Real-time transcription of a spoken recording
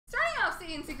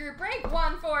CNC group break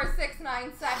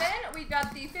 14697. We've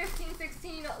got the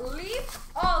 1516 Leaf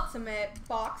Ultimate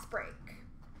box break.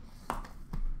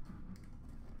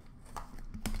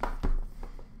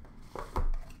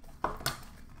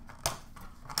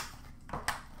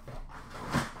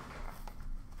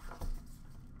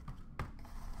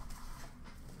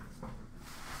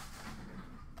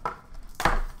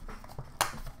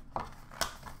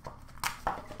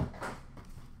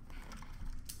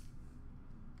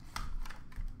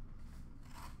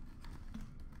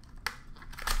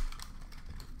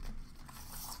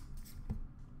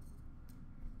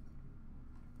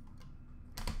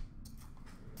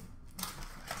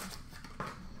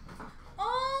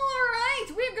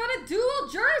 Dual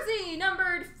jersey,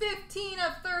 numbered 15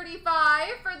 of 35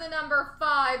 for the number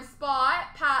 5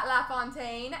 spot, Pat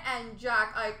LaFontaine and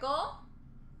Jack Eichel.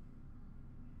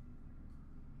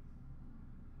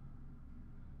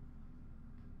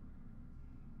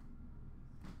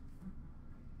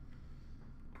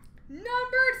 Numbered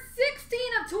 16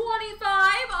 of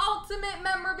 25, Ultimate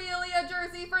Memorabilia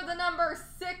jersey for the number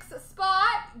 6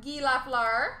 spot, Guy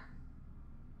Lafleur.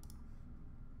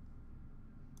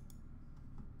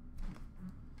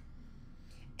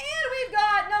 And we've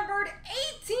got numbered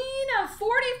 18 of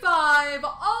 45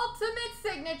 Ultimate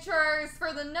Signatures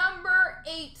for the number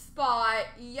 8 spot,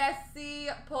 Jesse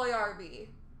Puljujarvi.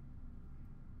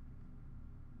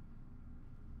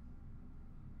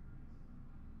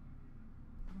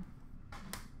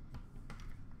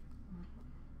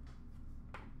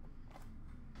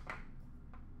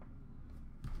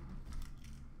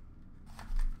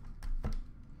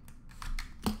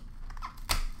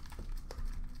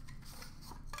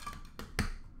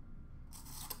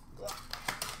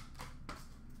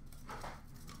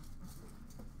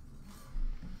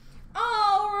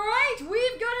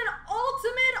 We've got an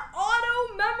Ultimate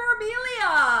Auto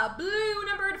Memorabilia. Blue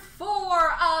numbered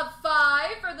 4 of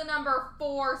 5 for the number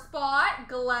 4 spot,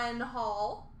 Glenn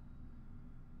Hall.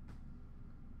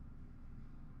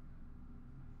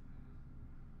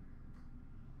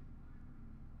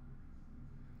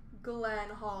 Glenn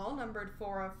Hall, numbered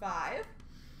 4 of 5.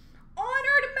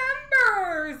 Honored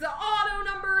members, auto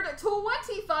numbered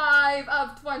 25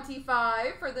 of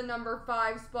 25 for the number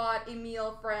 5 spot,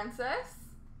 Emile Francis.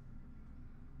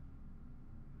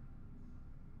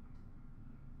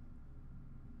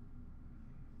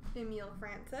 Emile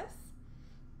Francis.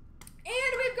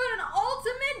 And we've got an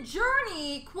Ultimate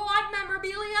Journey quad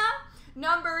memorabilia,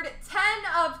 numbered 10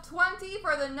 of 20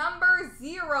 for the number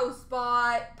 0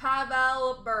 spot,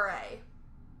 Pavel Bure.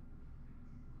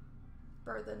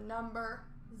 For the number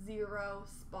 0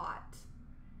 spot.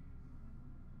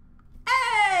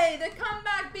 Hey, the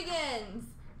comeback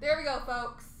begins. There we go,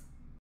 folks.